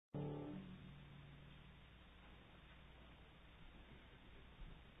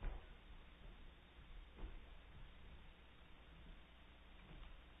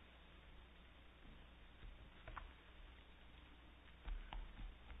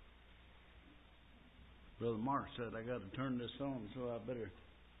Brother Mark said I got to turn this on, so I better.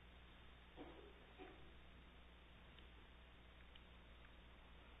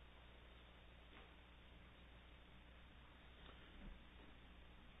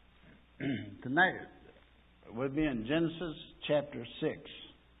 Tonight we'll be in Genesis chapter 6.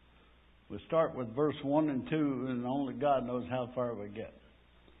 We'll start with verse 1 and 2, and only God knows how far we get.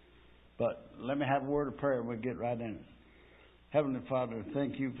 But let me have a word of prayer and we'll get right in it. Heavenly Father,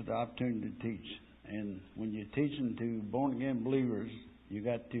 thank you for the opportunity to teach. And when you're teaching to born-again believers, you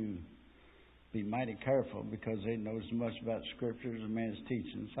got to be mighty careful because they know as much about Scripture as a man's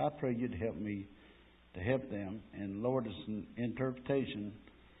teaching. So I pray you'd help me to help them. And Lord, it's an interpretation,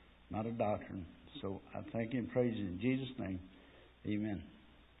 not a doctrine. So I thank you and praise you in Jesus' name. Amen.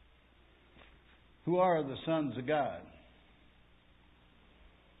 Who are the sons of God?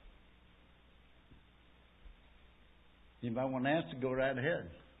 Anybody want to answer? Go right ahead.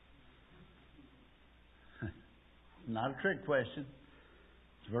 Not a trick question.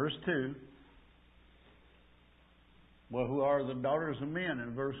 It's verse 2. Well, who are the daughters of men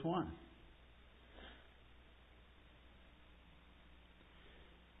in verse 1?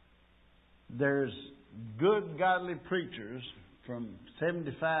 There's good, godly preachers from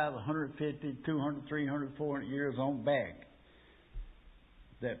 75, 150, 200, 300, 400 years on back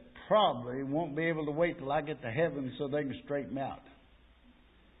that probably won't be able to wait till I get to heaven so they can straighten me out.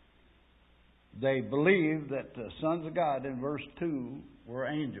 They believe that the sons of God in verse 2 were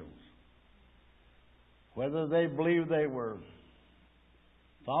angels. Whether they believe they were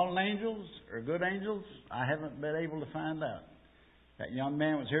fallen angels or good angels, I haven't been able to find out. That young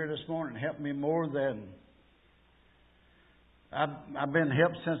man was here this morning and helped me more than I've been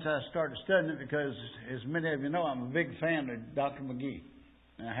helped since I started studying it because, as many of you know, I'm a big fan of Dr. McGee.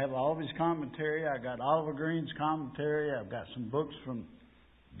 And I have all of his commentary. I got Oliver Green's commentary. I've got some books from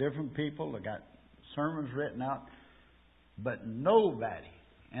different people. I got sermons written out. But nobody,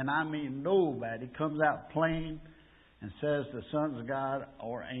 and I mean nobody, comes out plain and says the sons of God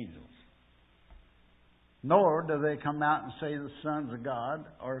are angels. Nor do they come out and say the sons of God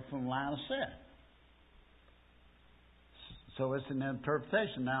are from the line of Seth. So it's an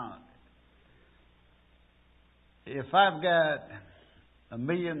interpretation. Now, if I've got 1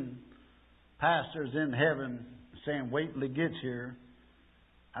 million pastors in heaven saying, wait till he gets here,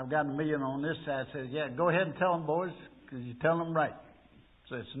 I've got 1 million on this side that says, yeah, go ahead and tell them, boys, because you tell them right.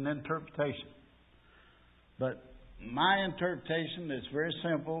 So it's an interpretation. But my interpretation is very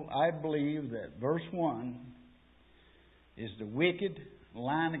simple. I believe that verse 1 is the wicked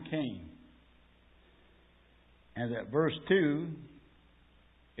line of Cain. And that verse 2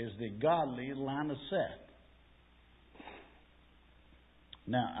 is the godly line of Seth.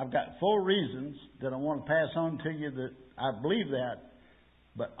 Now, I've got 4 reasons that I want to pass on to you that I believe that,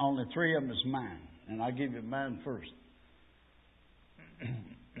 but only 3 of them is mine. And I'll give you mine first.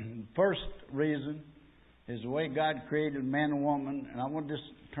 First reason is the way God created man and woman. And I want to just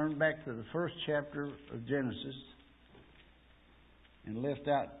turn back to the first chapter of Genesis and lift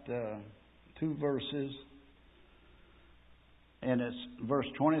out 2 verses. And it's verse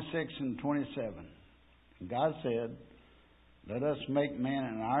 26 and 27. God said, let us make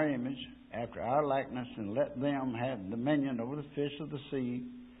man in our image, after our likeness, and let them have dominion over the fish of the sea,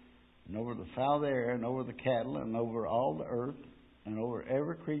 and over the fowl of the air, and over the cattle, and over all the earth, and over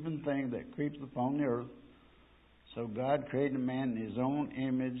every creeping thing that creeps upon the earth. So God created man in his own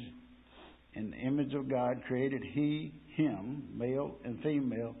image. In the image of God created he him, male and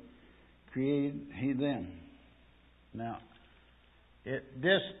female, created he them. Now,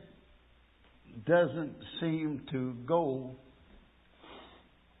 this doesn't seem to go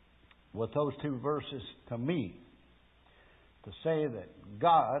with those 2 verses to me. To say that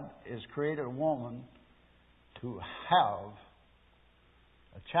God has created a woman to have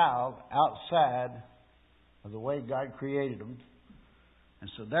a child outside of the way God created them. And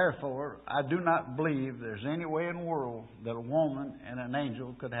so therefore, I do not believe there's any way in the world that a woman and an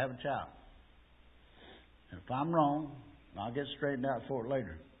angel could have a child. If I'm wrong, I'll get straightened out for it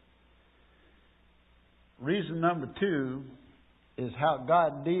later. Reason number 2 is how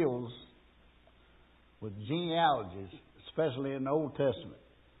God deals with genealogies, especially in the Old Testament.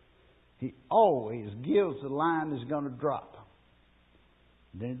 He always gives the line that's going to drop.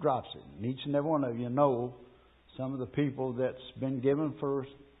 Then He drops it. And each and every one of you know some of the people that's been given first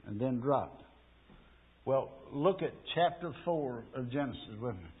and then dropped. Well, look at chapter 4 of Genesis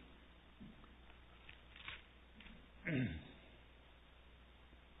with me.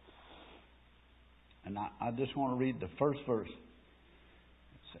 And I just want to read the first verse.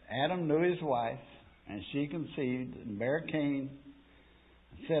 Adam knew his wife, and she conceived and bare Cain,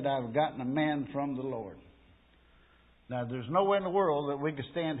 and said, I've gotten a man from the Lord. Now, there's no way in the world that we could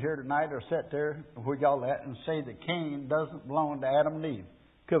stand here tonight or sit there where y'all at and say that Cain doesn't belong to Adam and Eve.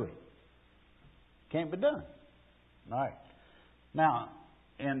 Could we? Can't be done. All right. Now,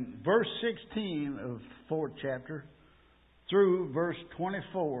 in verse 16 of 4th chapter through verse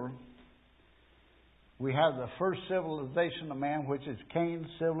 24, we have the first civilization of man, which is Cain's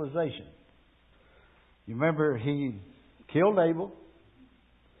civilization. You remember he killed Abel.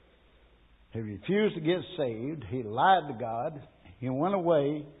 He refused to get saved. He lied to God. He went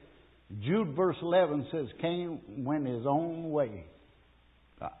away. Jude verse 11 says Cain went his own way.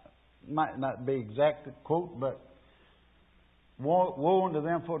 Might not be exact quote, but woe unto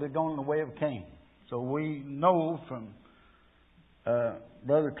them for they're going the way of Cain. So we know from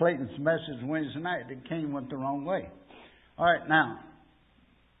Brother Clayton's message Wednesday night that Cain went the wrong way. All right, now,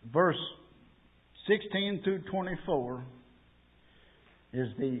 verse 16 through 24 is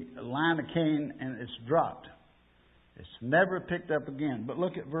the line of Cain, and it's dropped. It's never picked up again. But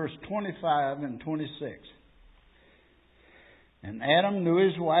look at verse 25 and 26. And Adam knew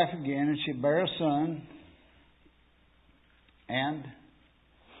his wife again, and she bare a son, and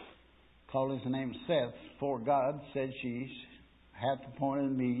called his name Seth. For God, said she, hath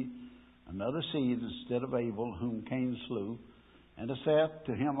appointed me another seed instead of Abel, whom Cain slew. And to Seth,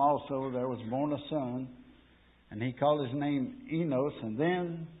 to him also there was born a son, and he called his name Enos. And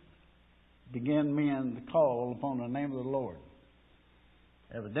then began men to call upon the name of the Lord.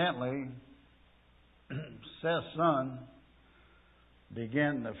 Evidently, Seth's son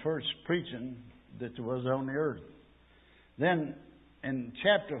began the first preaching that there was on the earth. Then in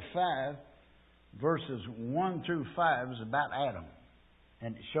chapter 5, verses 1 through 5 is about Adam.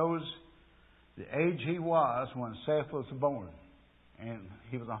 And it shows the age he was when Seth was born. And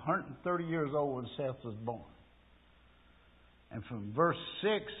he was 130 years old when Seth was born. And from verse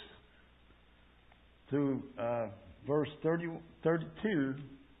 6 through verse 32,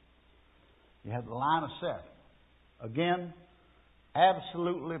 you have the line of Seth. Again,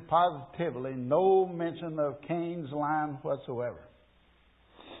 absolutely, positively, no mention of Cain's line whatsoever.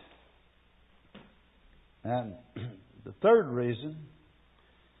 And the third reason,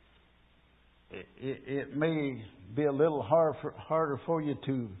 it may be a little harder for you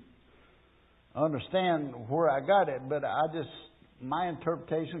to understand where I got it, but my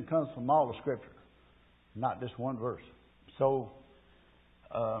interpretation comes from all the Scripture, not just one verse. So,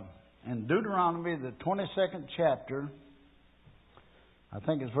 in Deuteronomy, the 22nd chapter, I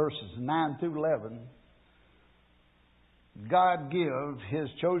think it's verses 9 through 11, God gives His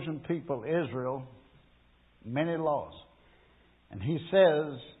chosen people, Israel, many laws. And He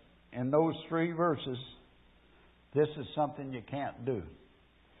says in those 3 verses, this is something you can't do.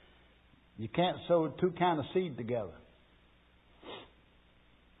 You can't sow 2 kinds of seed together.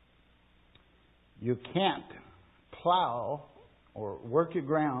 You can't plow or work your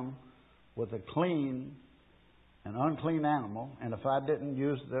ground with a clean and unclean animal. And if I didn't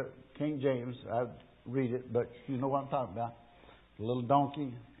use the King James, I'd read it, but you know what I'm talking about. A little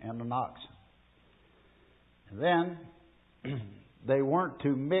donkey and an ox. And then they weren't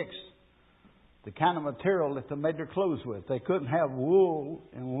to mix the kind of material that they made their clothes with. They couldn't have wool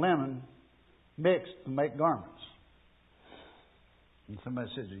and linen mixed to make garments. And somebody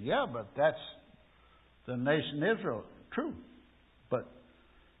says, yeah, but that's the nation Israel. True. But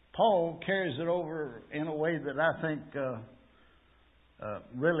Paul carries it over in a way that I think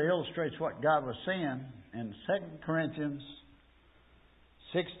really illustrates what God was saying. In 2 Corinthians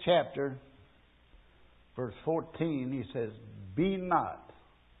 6th chapter, verse 14, he says, be not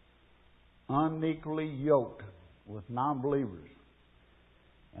unequally yoked with non-believers.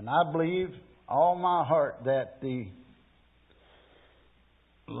 And I believe all my heart that the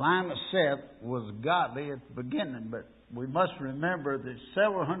line of Seth was godly at the beginning, but we must remember that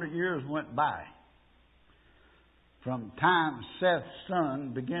several hundred years went by from time Seth's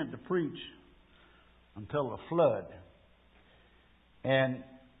son began to preach until the flood. And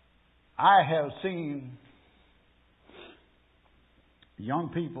I have seen young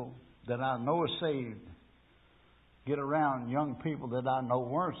people that I know are saved get around young people that I know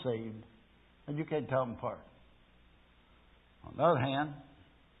weren't saved, and you can't tell them apart. On the other hand,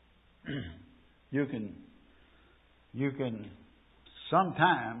 you can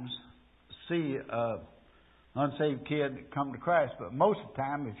sometimes see an unsaved kid come to Christ, but most of the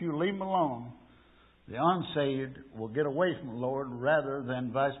time, if you leave them alone, the unsaved will get away from the Lord rather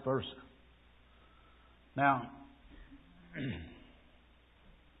than vice versa. Now,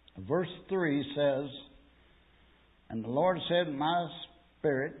 verse 3 says, and the Lord said, my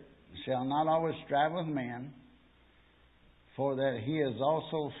spirit shall not always strive with man, for that he is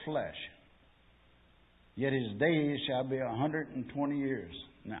also flesh. yet his days shall be 120 years.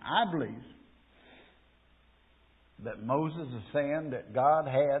 Now, I believe that Moses is saying that God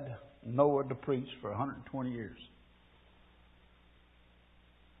had Noah to preach for 120 years.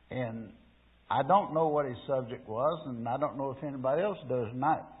 And I don't know what his subject was, and I don't know if anybody else does or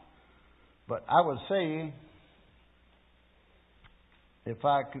not. But I would say, if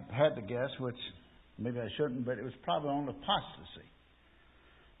I had to guess, which maybe I shouldn't, but it was probably on apostasy.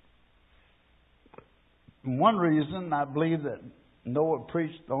 One reason I believe that Noah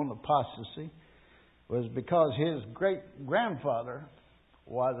preached on apostasy was because his great-grandfather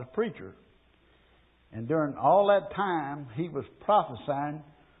was a preacher. And during all that time, he was prophesying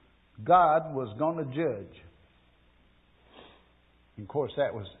God was going to judge. And of course,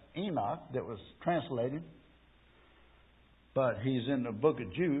 that was Enoch that was translated. But he's in the book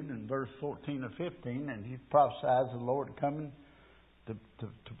of Jude in verse 14 or 15, and he prophesies the Lord coming to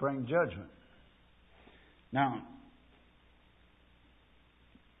bring judgment. Now,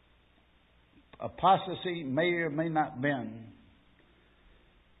 apostasy may or may not have been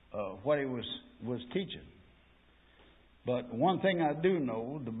what he was teaching. But one thing I do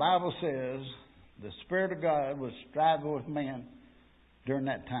know, the Bible says the Spirit of God was striving with man during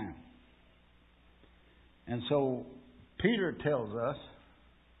that time. And so Peter tells us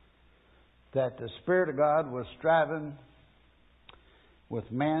that the Spirit of God was striving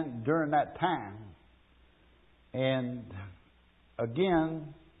with man during that time. And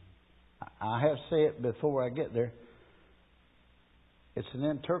again, I have to say it before I get there, it's an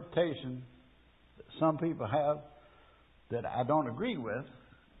interpretation that some people have that I don't agree with,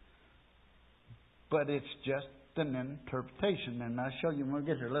 but it's just an interpretation, and I'll show you when we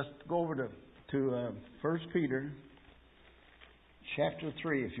get there. Let's go over to 1 Peter chapter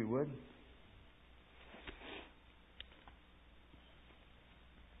 3, if you would.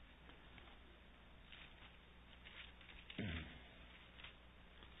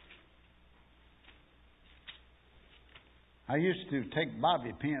 I used to take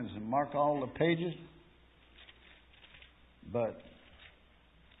bobby pins and mark all the pages, but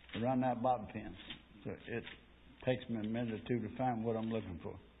I run out of bobby pins. So it takes me a minute or two to find what I'm looking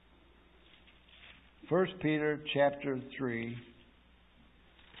for. 1 Peter chapter 3.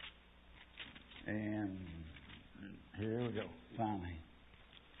 And here we go, finally.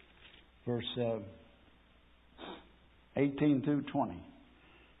 Verse 18 through 20.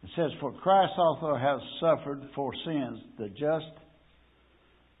 It says, For Christ also has suffered for sins, the just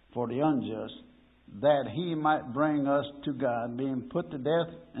for the unjust, that he might bring us to God, being put to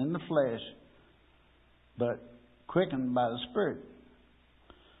death in the flesh, but quickened by the Spirit,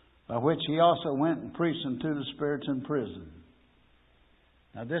 by which he also went and preached unto the spirits in prison.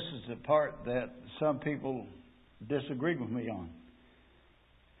 Now this is the part that some people disagree with me on.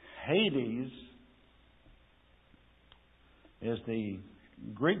 Hades is the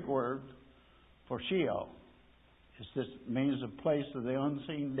Greek word for Sheol. It just means the place of the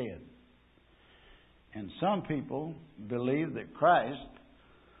unseen dead. And some people believe that Christ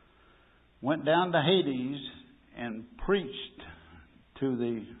went down to Hades and preached to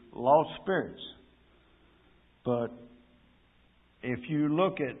the lost spirits. But if you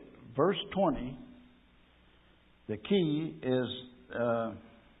look at verse 20, the key is the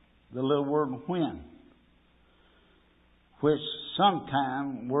little word when, which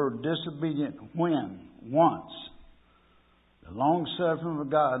sometime were disobedient when, once. The long suffering of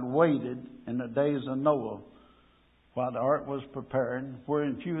God waited in the days of Noah while the ark was preparing,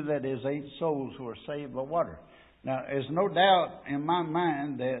 wherein few, that is, 8 souls, were saved by water. Now, there's no doubt in my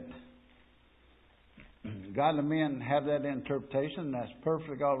mind that godly men have that interpretation. That's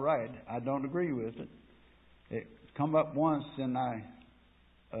perfectly all right. I don't agree with it. It come up once, and I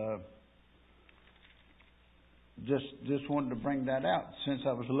just wanted to bring that out since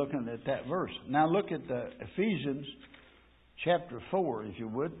I was looking at that verse. Now look at the Ephesians chapter 4, if you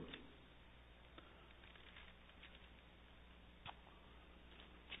would.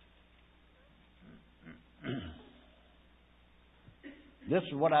 This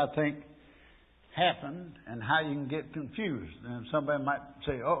is what I think happened and how you can get confused. And somebody might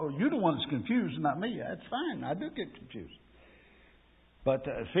say, oh, you're the one that's confused, not me. That's fine. I do get confused. But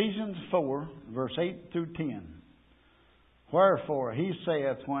Ephesians 4, verse 8 through 10. Wherefore he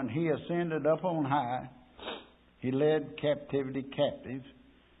saith, when he ascended up on high, he led captivity captive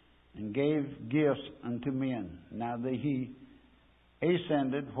and gave gifts unto men. Now that he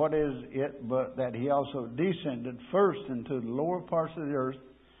ascended, what is it but that he also descended first into the lower parts of the earth?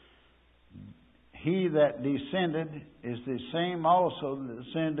 He that descended is the same also that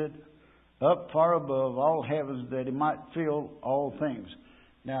ascended up far above all heavens, that he might fill all things.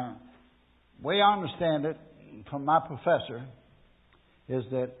 Now, way I understand it from my professor is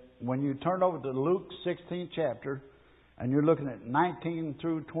that when you turn over to Luke 16th chapter and you're looking at 19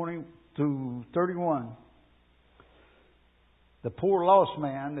 through 20 through 31, the poor lost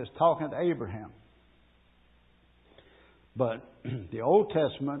man is talking to Abraham. But the Old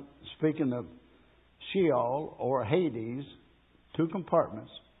Testament, speaking of Sheol or Hades, two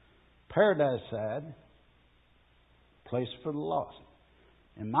compartments, paradise side, place for the lost.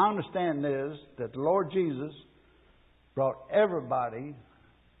 And my understanding is that the Lord Jesus brought everybody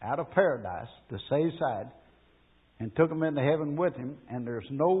out of paradise, the safe side, and took them into heaven with Him. And there's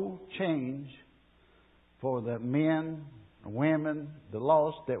no change for the men, the women, the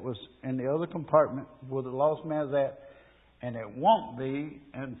lost that was in the other compartment where the lost man's at. And it won't be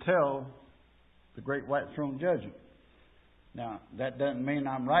until the great white throne judgment. Now, that doesn't mean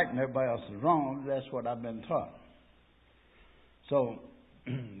I'm right and everybody else is wrong. That's what I've been taught. So,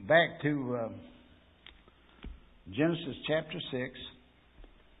 back to Genesis chapter 6.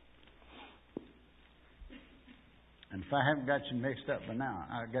 And if I haven't got you mixed up by now,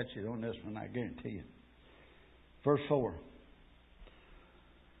 I got you on this one, I guarantee you. Verse 4.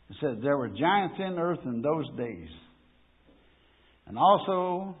 It says, there were giants in earth in those days. And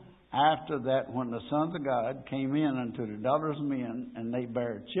also after that, when the sons of God came in unto the daughters of men, and they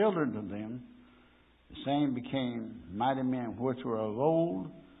bare children to them, the same became mighty men which were of old,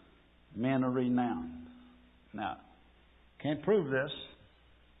 men of renown. Now, can't prove this,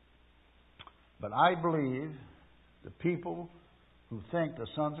 but I believe the people who think the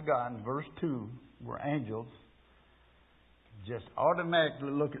sons of God in verse 2 were angels just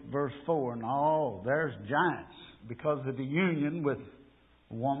automatically look at verse 4 and, oh, there's giants because of the union with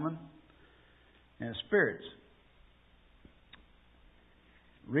woman and spirits.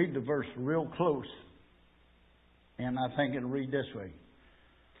 Read the verse real close, and I think it'll read this way.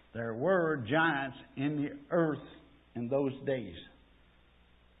 There were giants in the earth in those days.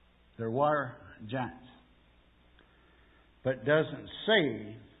 There were giants. But it doesn't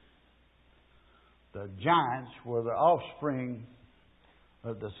say the giants were the offspring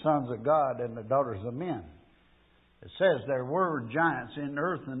of the sons of God and the daughters of men. It says there were giants in the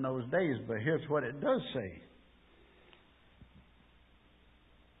earth in those days, but here's what it does say.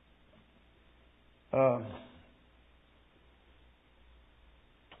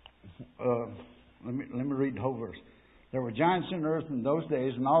 Let me read the whole verse. There were giants in the earth in those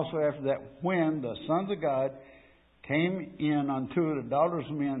days, and also after that, when the sons of God came in unto the daughters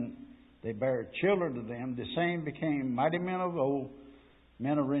of men, they bare children to them. The same became mighty men of old,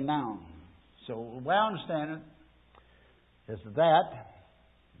 men of renown. So, the way I understand it is that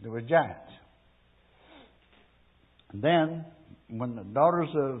there were giants. And then, when the daughters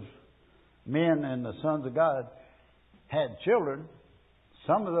of men and the sons of God had children,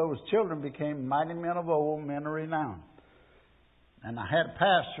 some of those children became mighty men of old, men of renown. And I had a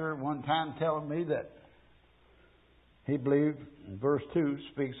pastor one time telling me that he believed verse 2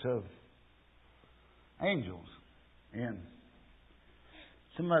 speaks of angels. And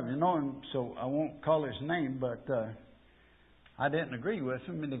some of you know him, so I won't call his name, but I didn't agree with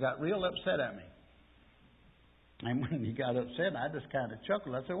him, and he got real upset at me. And when he got upset, I just kind of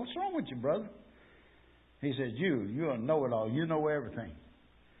chuckled. I said, what's wrong with you, brother? He said, you're a know-it-all. You know everything.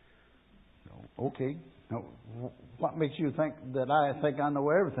 Okay. Now, what makes you think that I think I know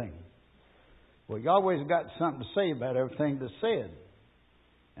everything? Well, you always got something to say about everything that's said.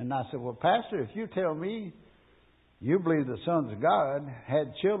 And I said, well, Pastor, if you tell me you believe the sons of God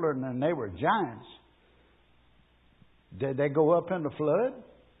had children and they were giants, did they go up in the flood?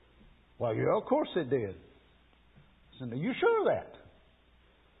 Well, yeah, of course they did. I said, are you sure of that?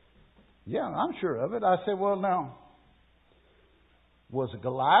 Yeah, I'm sure of it. I said, well, now, was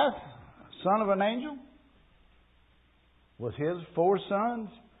Goliath son of an angel? Was his 4 sons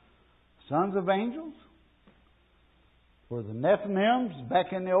sons of angels? Were the Nephilims back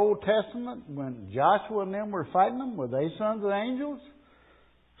in the Old Testament when Joshua and them were fighting them? Were they sons of angels?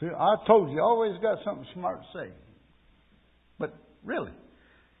 See, I told you, always got something smart to say. But really,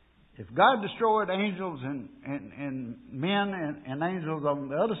 if God destroyed angels and men and angels on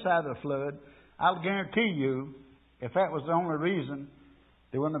the other side of the flood, I'll guarantee you, if that was the only reason,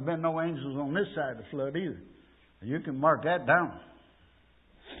 there wouldn't have been no angels on this side of the flood either. You can mark that down.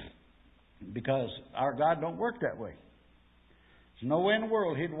 Because our God don't work that way. There's no way in the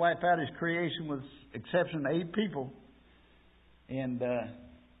world He'd wipe out His creation with exception to 8 people and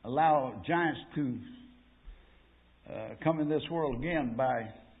allow giants to come in this world again by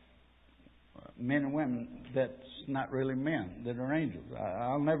men and women that's not really men, that are angels.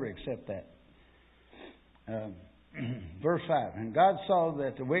 I'll never accept that. Verse 5. And God saw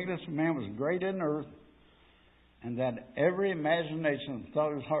that the wickedness of man was great in the earth, and that every imagination of the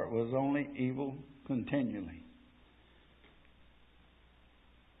thought of his heart was only evil continually.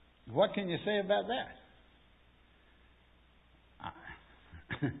 What can you say about that?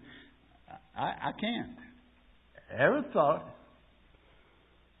 I can't. Every thought,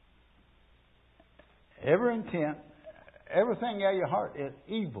 every intent, everything out of your heart is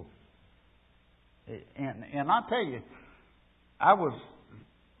evil. And I tell you, I was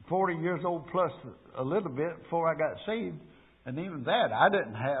 40 years old plus a little bit before I got saved. And even that, I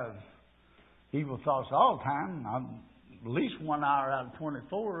didn't have evil thoughts all the time. At least 1 hour out of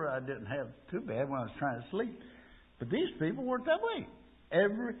 24, I didn't have too bad when I was trying to sleep. But these people weren't that way.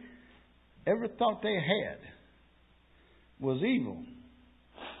 Every thought they had was evil.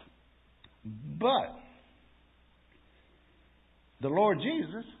 But the Lord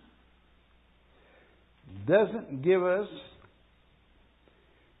Jesus doesn't give us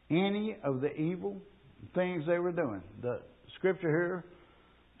any of the evil things they were doing. The scripture here,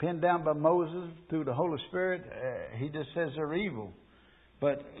 penned down by Moses through the Holy Spirit, he just says they're evil.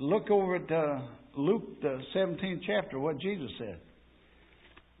 But look over at Luke, the 17th chapter, what Jesus said.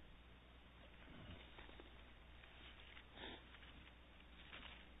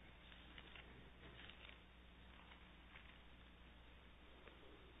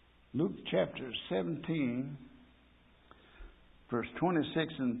 Luke chapter 17, verse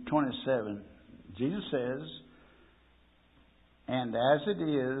 26 and 27, Jesus says, and as it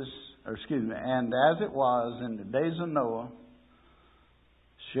was in the days of Noah,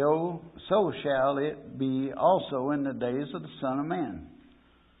 so shall it be also in the days of the Son of Man.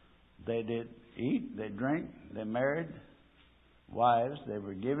 They did eat, they drank, they married wives, they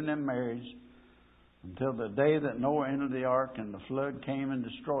were given in marriage, until the day that Noah entered the ark and the flood came and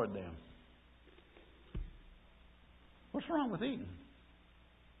destroyed them. What's wrong with eating?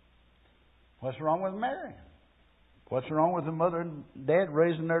 What's wrong with marrying? What's wrong with the mother and dad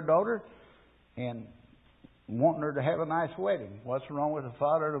raising their daughter and wanting her to have a nice wedding? What's wrong with the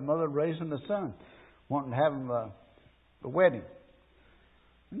father or the mother raising the son, wanting to have a wedding?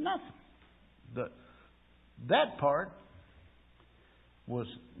 Nothing. That part was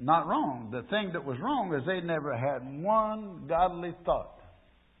not wrong. The thing that was wrong is they never had one godly thought.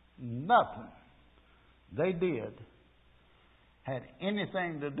 Nothing they did had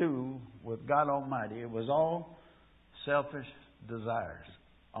anything to do with God Almighty. It was all selfish desires,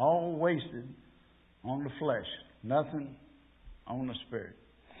 all wasted on the flesh, nothing on the spirit.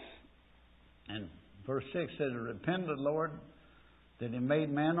 And verse 6 says, repent of the Lord that He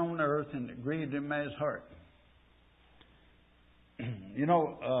made man on earth and it grieved Him at His heart. You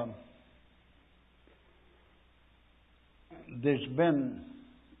know, there's been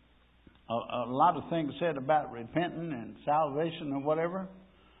a lot of things said about repenting and salvation and whatever.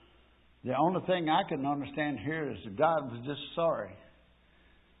 The only thing I can understand here is that God was just sorry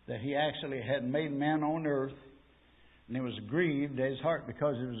that He actually had made man on earth and He was grieved at His heart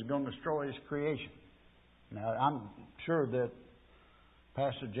because He was going to destroy His creation. Now, I'm sure that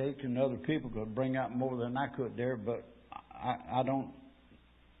Pastor Jake and other people could bring out more than I could there, but I don't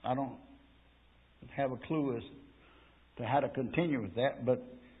have a clue as to how to continue with that. But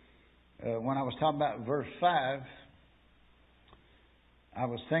when I was talking about verse 5, I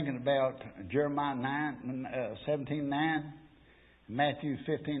was thinking about Jeremiah 17:9, Matthew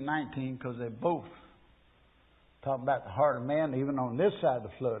 15:19, because they both talk about the heart of man, even on this side of the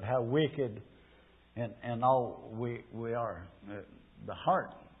flood, how wicked and all we are. The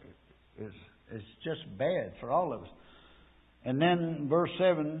heart is just bad for all of us. And then verse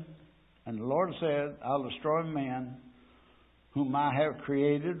 7, and the Lord said, I'll destroy man whom I have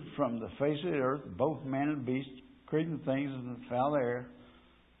created from the face of the earth, both man and beast, creeping things and the foul air,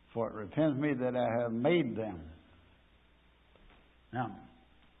 for it repents me that I have made them. Now,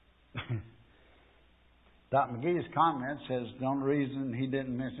 Dr. McGee's comment says the only reason he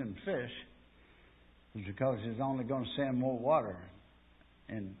didn't mention fish is because he's only going to send more water.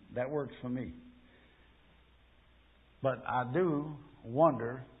 And that works for me. But I do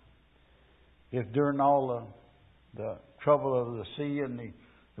wonder if during all the trouble of the sea and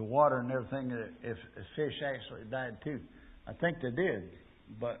the water and everything, if fish actually died too. I think they did,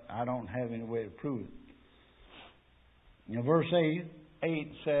 but I don't have any way to prove it. Now, verse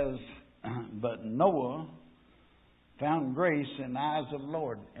 8 says, but Noah found grace in the eyes of the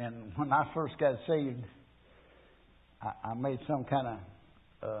Lord. And when I first got saved, I made some kind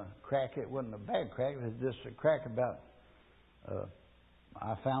of crack. It wasn't a bad crack. It was just a crack about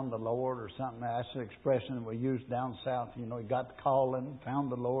I found the Lord or something. That's an expression that we use down south. You know, he got the calling,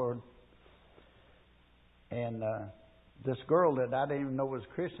 found the Lord. And this girl that I didn't even know was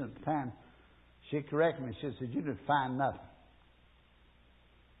Christian at the time, she corrected me. She said, "You didn't find nothing."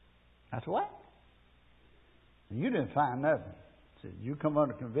 I said, "What?" "You didn't find nothing." I said, "You come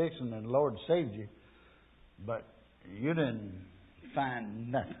under conviction and the Lord saved you, but you didn't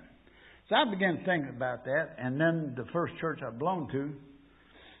find nothing." So I began thinking about that. And then the first church I belonged to,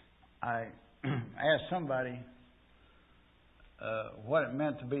 I asked somebody what it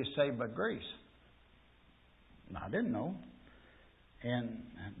meant to be saved by grace. I didn't know. And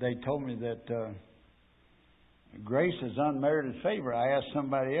they told me that grace is unmerited favor. I asked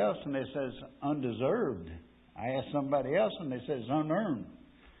somebody else and they says undeserved. I asked somebody else and they says unearned.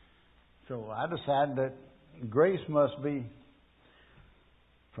 So I decided that grace must be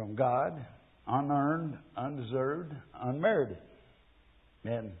from God, unearned, undeserved, unmerited.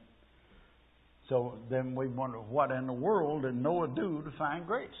 And so then we wondered, what in the world did Noah do to find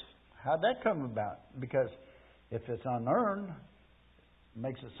grace? How'd that come about? Because if it's unearned, it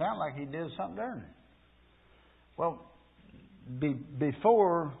makes it sound like he did something to earn it. Well,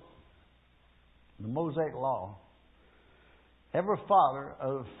 before the Mosaic Law, every father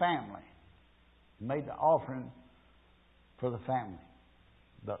of a family made the offering for the family.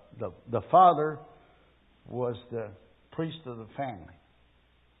 The father was the priest of the family.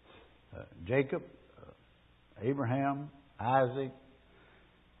 Jacob, Abraham, Isaac,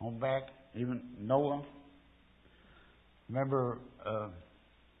 on back, even Noah. Remember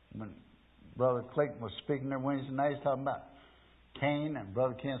when Brother Clayton was speaking there Wednesday night, he's talking about Cain, and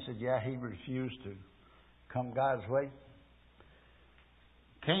Brother Ken said, yeah, he refused to come God's way.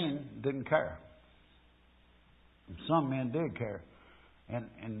 Cain didn't care. Some men did care.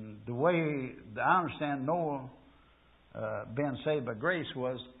 And the way I understand Noah being saved by grace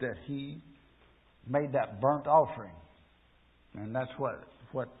was that he made that burnt offering. And that's what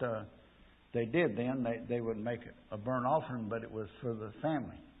they did then. They would make a burnt offering, but it was for the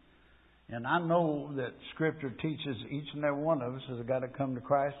family. And I know that Scripture teaches each and every one of us has got to come to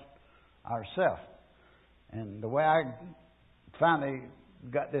Christ ourselves. And the way I finally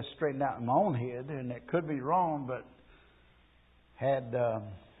got this straightened out in my own head, and it could be wrong, but had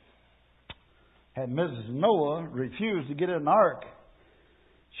Mrs. Noah refused to get in the ark,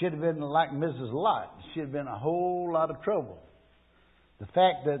 she'd have been like Mrs. Lot. She'd have been a whole lot of trouble. The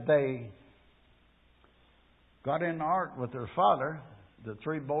fact that they got in the ark with their father, the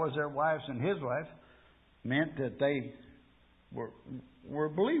three boys, their wives, and his wife, meant that they were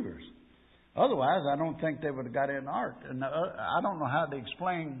believers. Otherwise, I don't think they would have got in the ark. And I don't know how to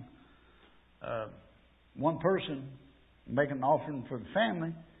explain one person making an offering for the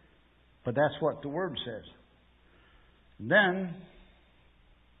family, but that's what the Word says. Then,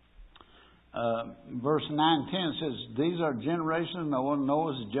 verse 9 and 10 says, "These are generations of Noah.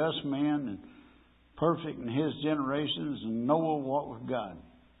 Noah is a just man and perfect in his generations, and Noah walked with God."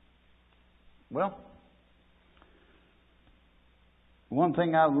 Well, one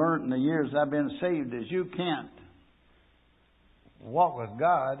thing I've learned in the years I've been saved is you can't walk with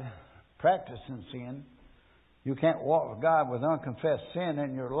God practicing sin. You can't walk with God with unconfessed sin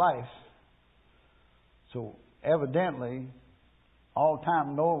in your life. So evidently, all the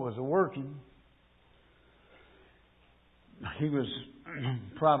time Noah was working, he was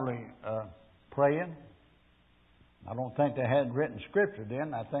probably praying. I don't think they had written Scripture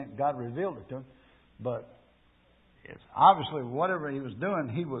then. I think God revealed it to him. But it's obviously whatever he was doing,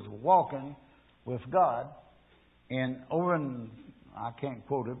 he was walking with God. And over in, I can't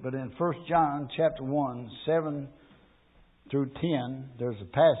quote it, but in 1 John chapter 1, 7 through 10, there's a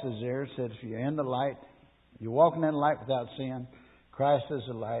passage there that says, if you're in the light, you're walking in the light without sin, Christ is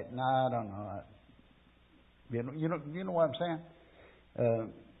the light. No, I don't know. You know what I'm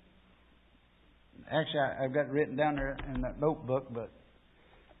saying? Actually, I've got it written down there in that notebook, but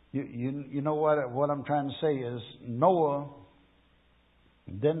you know what I'm trying to say is Noah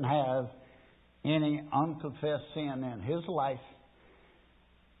didn't have any unconfessed sin in his life.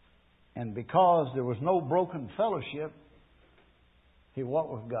 And because there was no broken fellowship, he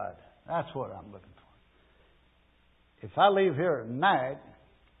walked with God. That's what I'm looking for. If I leave here at night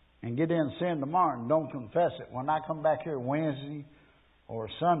and get in sin tomorrow and don't confess it, when I come back here Wednesday or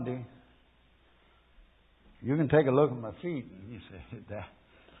Sunday, you can take a look at my feet and you say,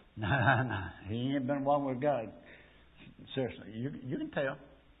 no, he ain't been walking with God. Seriously, you can tell.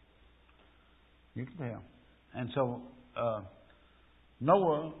 You can tell. And so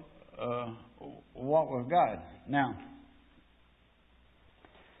Noah walked with God. Now,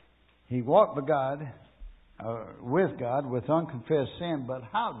 he walked with God with unconfessed sin, but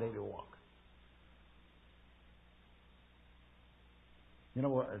how did he walk? You know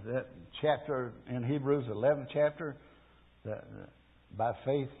what? That chapter in Hebrews, 11th chapter, by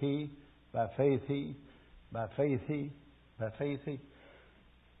faith he, by faith he, by faith he, by faith he.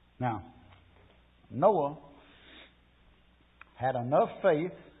 Now, Noah had enough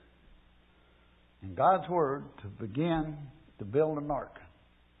faith in God's Word to begin to build an ark.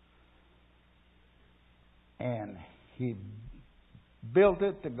 And he built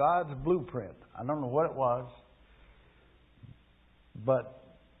it to God's blueprint. I don't know what it was.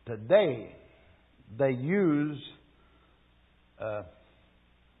 But today, they use,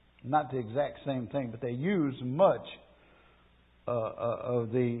 not the exact same thing, but they use much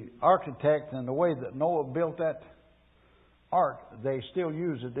of the architect and the way that Noah built that ark. They still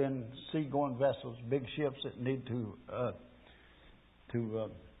use it in seagoing vessels, big ships that need to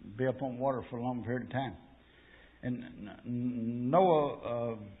be up on water for a long period of time. And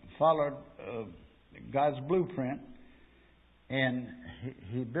Noah followed God's blueprint, and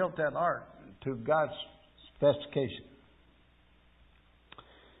he built that ark to God's specification.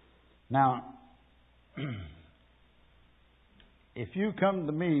 Now, if you come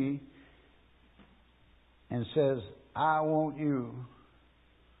to me and says, I want you,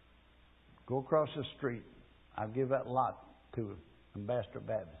 go across the street, I'll give that lot to Ambassador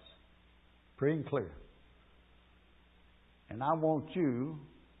Baptist. Free and clear. And I want you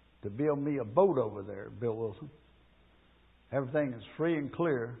to build me a boat over there, Bill Wilson. Everything is free and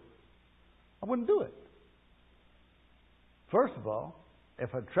clear. I wouldn't do it. First of all, if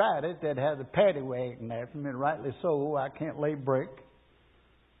I tried it, they'd have the paddy wagon there for me, and rightly so. I can't lay brick.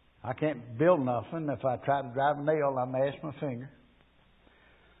 I can't build nothing. If I try to drive a nail, I mash my finger.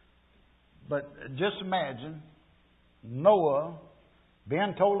 But just imagine Noah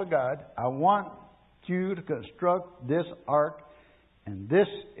being told of God, I want you to construct this ark, and this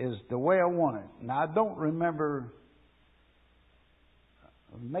is the way I want it. Now, I don't remember,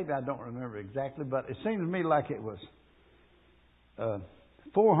 maybe I don't remember exactly, but it seems to me like it was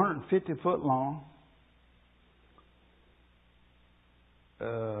 450 foot long,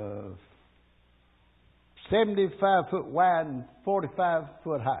 75 foot wide, and 45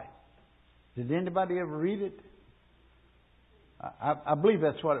 foot high. Did anybody ever read it? I believe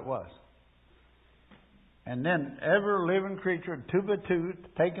that's what it was. And then every living creature, 2 by 2,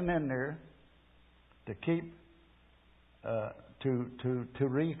 taken in there to keep, to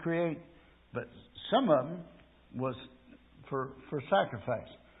recreate. But some of them was for sacrifice.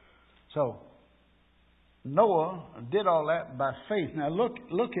 So Noah did all that by faith. Now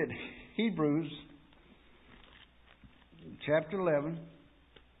look at Hebrews chapter 11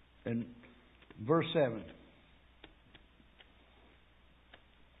 and verse 7.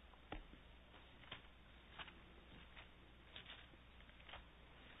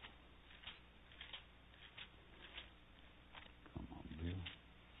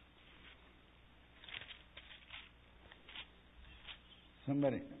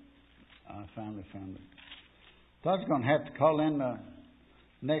 Somebody, I finally found it. Thought I was going to have to call in the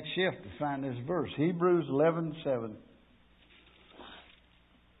next shift to find this verse. Hebrews 11:7.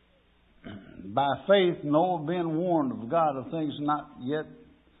 By faith, Noah being warned of God of things not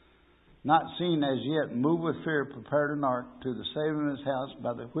seen as yet, moved with fear, prepared an ark to the saving of his house,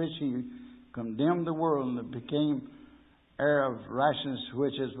 by the which he condemned the world and became heir of righteousness,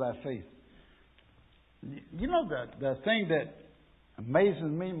 which is by faith. You know the thing that amazes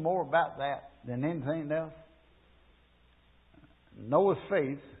me more about that than anything else? Noah's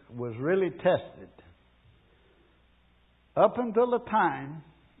faith was really tested. Up until the time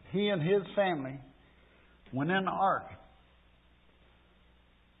he and his family went in the ark,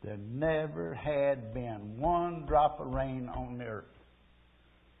 there never had been one drop of rain on the earth.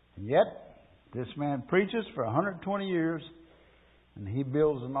 And yet, this man preaches for 120 years, and he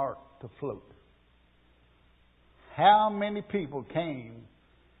builds an ark to float. How many people came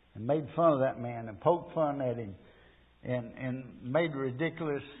and made fun of that man and poked fun at him and made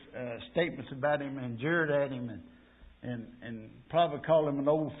ridiculous statements about him and jeered at him and probably called him an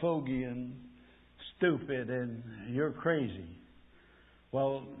old fogey and stupid and you're crazy.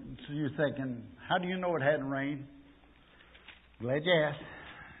 Well, so you're thinking, how do you know it hadn't rained? Glad you asked.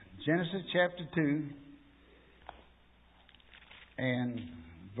 Genesis chapter 2 and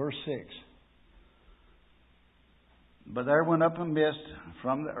verse 6. But there went up a mist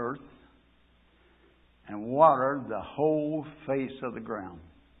from the earth and watered the whole face of the ground.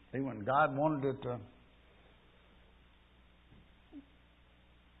 See, when God wanted it to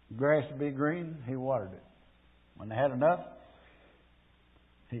grass to be green, He watered it. When they had enough,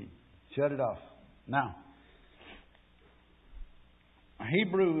 He shut it off. Now,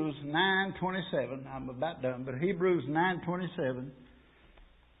 Hebrews 9:27. I'm about done, but Hebrews 9:27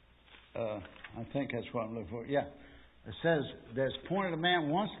 I think that's what I'm looking for. Yeah. It says, there's appointed a man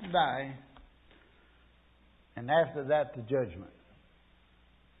once to die, and after that, the judgment.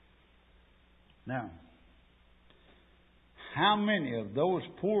 Now, how many of those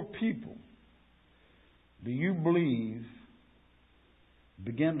poor people do you believe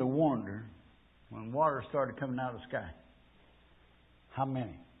began to wonder when water started coming out of the sky? How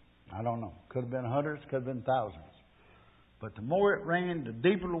many? I don't know. Could have been hundreds, could have been thousands. But the more it rained, the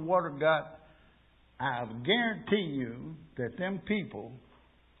deeper the water got. I guarantee you that them people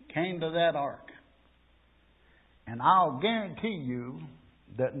came to that ark. And I'll guarantee you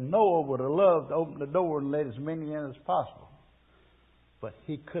that Noah would have loved to open the door and let as many in as possible. But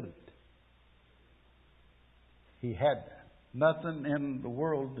he couldn't. He had nothing in the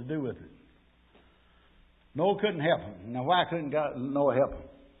world to do with it. Noah couldn't help him. Now, why couldn't Noah help him?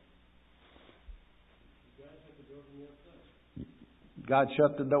 God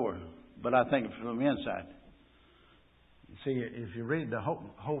shut the door. But I think from the inside. See, if you read the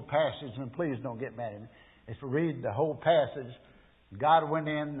whole passage, and please don't get mad at me. If you read the whole passage, God went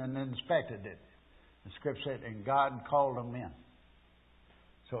in and inspected it. The scripture said, and God called them in.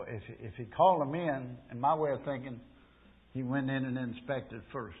 So if He called them in my way of thinking, He went in and inspected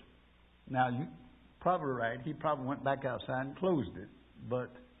first. Now, you're probably right. He probably went back outside and closed it.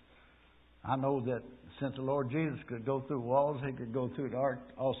 But I know that since the Lord Jesus could go through walls, He could go through the ark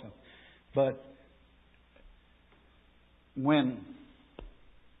also. But when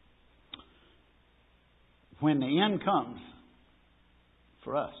the end comes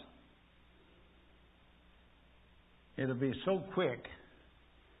for us, it'll be so quick,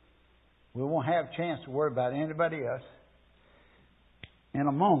 we won't have a chance to worry about anybody else. In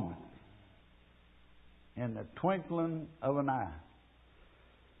a moment, in the twinkling of an eye,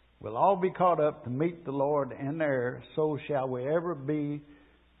 we'll all be caught up to meet the Lord in the air. So shall we ever be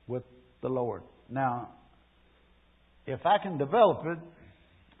with the Lord. Now, if I can develop it,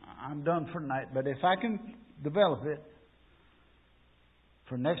 I'm done for tonight, but if I can develop it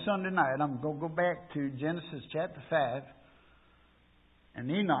for next Sunday night, I'm going to go back to Genesis chapter 5, and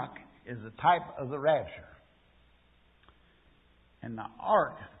Enoch is a type of the rapture. And the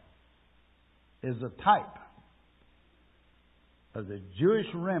ark is a type of the Jewish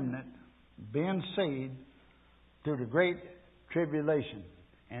remnant being saved through the great tribulation.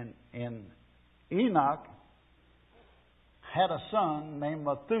 And Enoch had a son named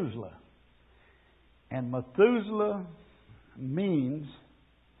Methuselah. And Methuselah means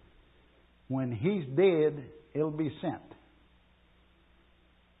when he's dead, it'll be sent.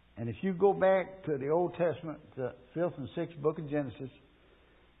 And if you go back to the Old Testament, the 5th and 6th book of Genesis,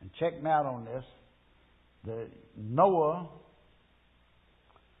 and check me out on this, Noah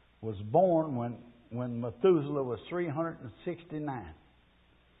was born when Methuselah was 369.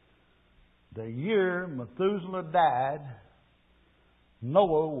 The year Methuselah died,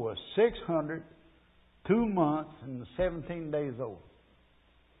 Noah was 602 months and 17 days old.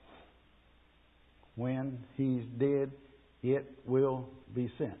 When he's dead, it will be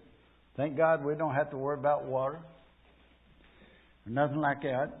sent. Thank God we don't have to worry about water or nothing like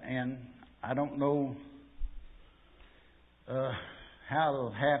that. And I don't know how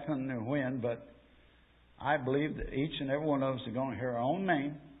it'll happen or when, but I believe that each and every one of us are going to hear our own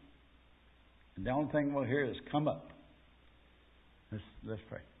name. And the only thing we'll hear is come up. Let's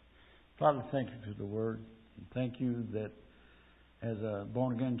pray. Father, thank you for the word. And thank you that as a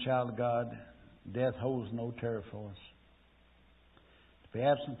born-again child of God, death holds no terror for us. To be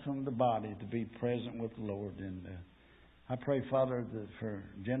absent from the body, to be present with the Lord. And I pray, Father, that for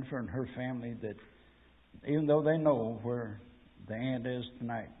Jennifer and her family, that even though they know where the aunt is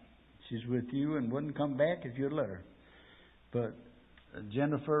tonight, she's with you and wouldn't come back if you'd let her. But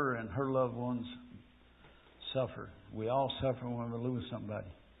Jennifer and her loved ones suffer. We all suffer when we lose somebody.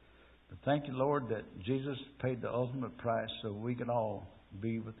 But thank you, Lord, that Jesus paid the ultimate price so we could all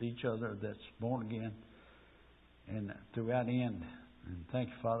be with each other that's born again and throughout the end. And thank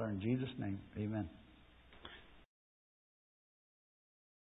you, Father, in Jesus' name. Amen.